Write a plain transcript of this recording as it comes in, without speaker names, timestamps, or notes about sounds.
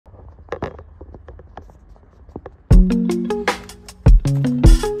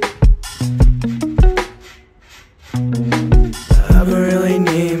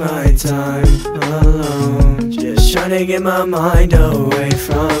to get my mind away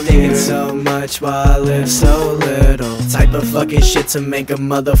from thinking so much while I live so little. Type of fucking shit to make a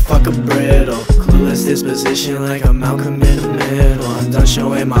motherfucker brittle. Clueless disposition like I'm Malcolm in the middle. I'm done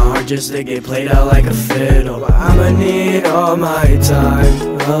showing my heart just to get played out like a fiddle. I'ma need all my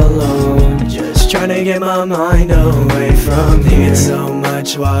time alone, just trying to get my mind away from thinking so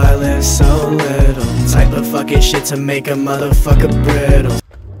much while I live so little. Type of fucking shit to make a motherfucker brittle.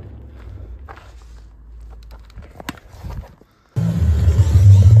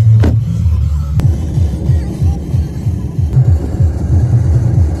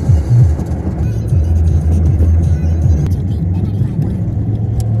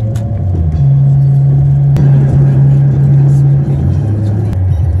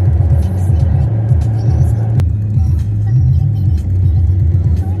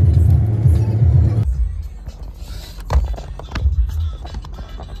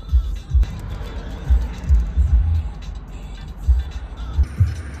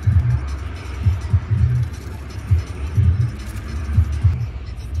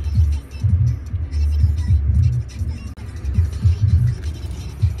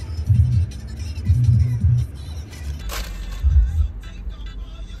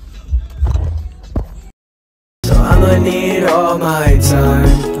 I'ma need all my time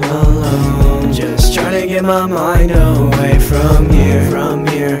alone, just trying to get my mind away from here,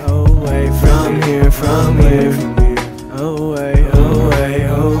 away from here, away.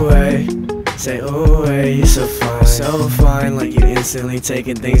 Say away, you're so fine, like you instantly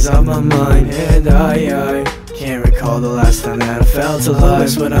taking things off my mind. And I can't recall the last time that I felt alive.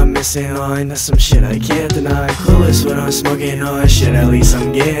 Clueless what I'm missing on, that's some shit I can't deny. Clueless what I'm smoking on, shit at least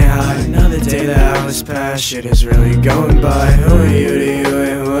I'm getting high. Another day that hours past, shit is really going by. Who are you to you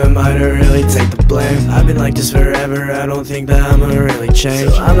and who am I to really take the blame? I've been like this forever, I don't think that I'ma really change.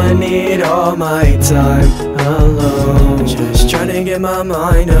 So I'ma need all my time alone, just trying to get my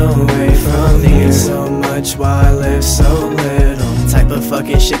mind away from thinking so much while I live so little. Type of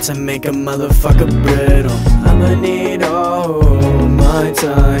fucking shit to make a motherfucker brittle. I'ma need all my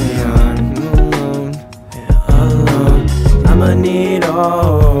time alone, alone. I'ma need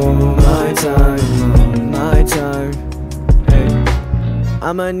all my time, hey.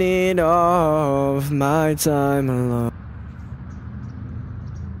 I'ma need all of my time alone.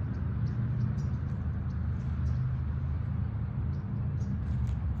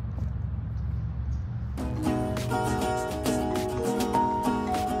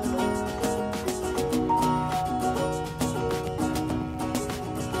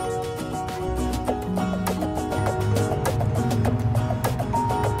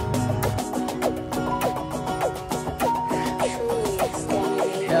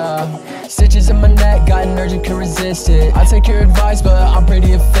 Stitches in my neck, got an urge, can resist it. I take your advice, but I'm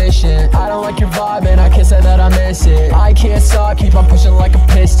pretty efficient. I don't like your vibe, and I can't say that I miss it. I can't stop, keep on pushing like a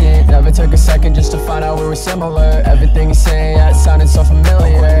piston. Never took a second just to find out we were similar. Everything you say, yeah, it sounded so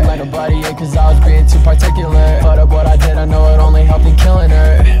familiar. Let nobody in, cause I was being too particular. But of what I did, I know it only helped in killing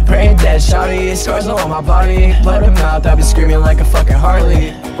her. Brain dead, shawty, scars all on my body. Blood in mouth, I've been screaming like a fucking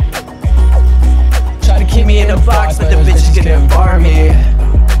Harley. Try to keep me in a box, but the bitches couldn't bar me.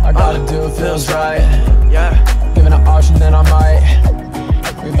 I gotta do what feels right. Yeah. Given an option, then I might.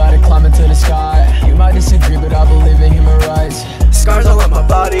 We about to climb into the sky. You might disagree, but I believe in human rights. Scars all on my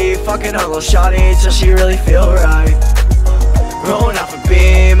body, fucking a little shawty till she really feel right. Rolling off a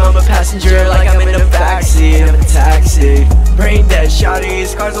beam, I'm a passenger like I'm in a backseat of a taxi. Brain dead, shawty,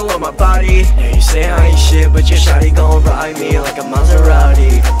 scars all on my body. Yeah, you say I ain't shit, but your shawty gon' ride me like a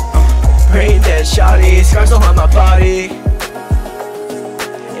Maserati. Brain dead, shawty, scars all on my body.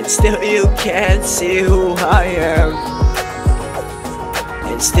 And still you can't see who I am.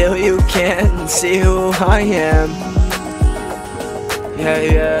 And still you can't see who I am.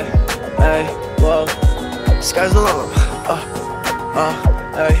 Yeah, hey, whoa. Scars all on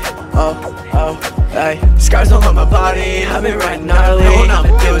hey. Scars all on my body, I've been riding gnarly. No one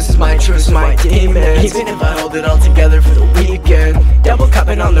I'ma do, this is my truth, my demons. Even if I hold it all together for the weekend. Double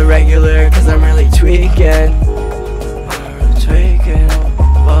cupping on the regular, cause I'm really tweaking.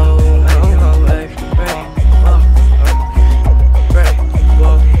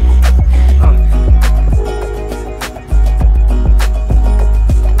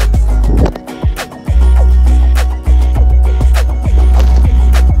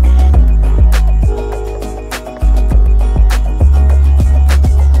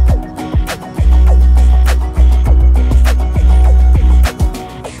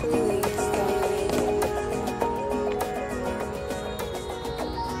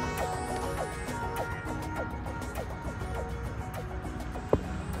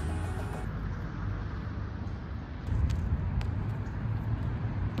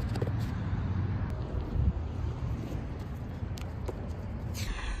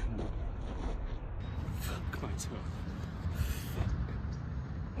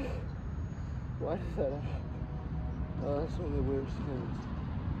 Why does that happen? Oh, that's one of the worst things.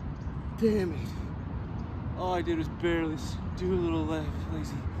 Damn it. All I did was barely do a little left,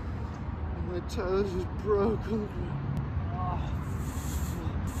 lazy. And my toes just broke on the ground.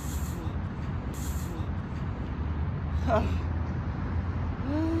 Oh.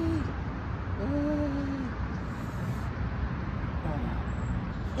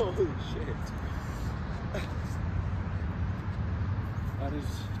 Holy shit. That is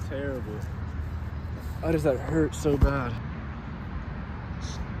terrible. Why does that hurt so bad?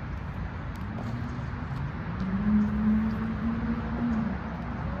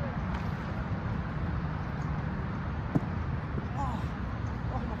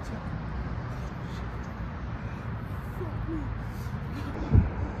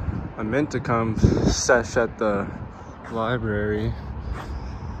 I meant to come sesh at the library,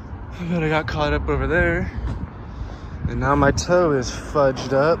 but I got caught up over there, and now my toe is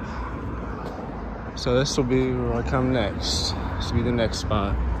fudged up. So this will be where I come next. This will be the next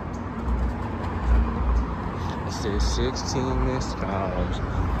spot. It says 16 missed calls.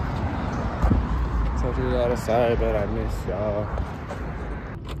 Told you that aside, but I miss y'all.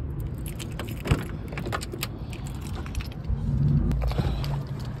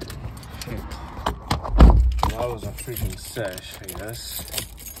 That was a freaking sesh, I guess.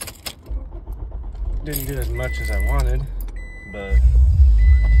 Didn't get as much as I wanted, but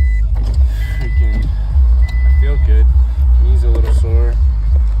freaking, I feel good. Knee's a little sore.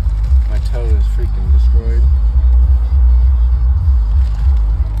 My toe is freaking destroyed.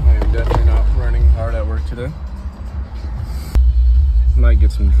 I am definitely not running hard at work today. Might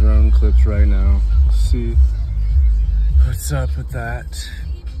get some drone clips right now. We'll see what's up with that.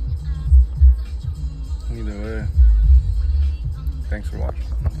 Either way, thanks for watching.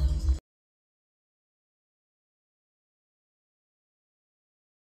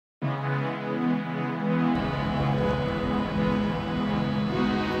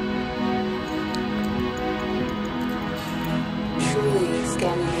 Truly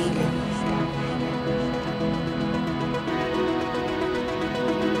Scandinavian.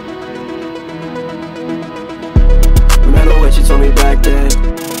 Remember what you told me back then?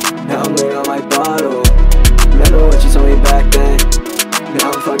 Now I'm leaning on my bottle. Remember what you told me back then?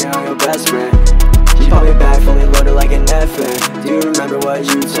 Now I'm fucking on your best friend. She brought me back fully loaded like an FN. Do you remember what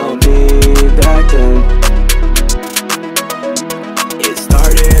you told me back then? It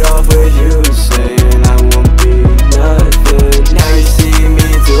started off with you saying I won't be nothing. Now you see me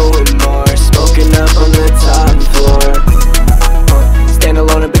doing more, smoking up on the top floor. Stand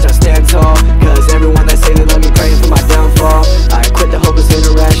alone and bitch I stand tall, cause everyone that say they love me praying for my downfall. I quit the hopeless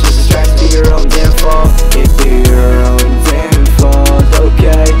interactions, distracted to your own damn fault. It be your own damn fault,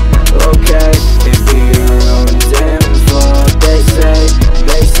 okay, okay. It be your own damn fault, they say,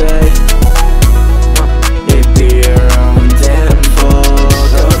 it be your own damn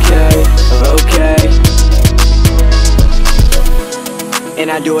fault, okay, okay. And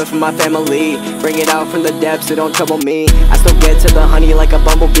I do it for my family, bring it out from the depths, it don't trouble me. I still get to the honey like a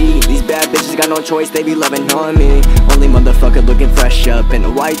bumblebee. These bad bitches got no choice, they be loving on me. Only motherfucker looking fresh up in a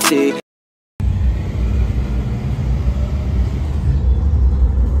white tee.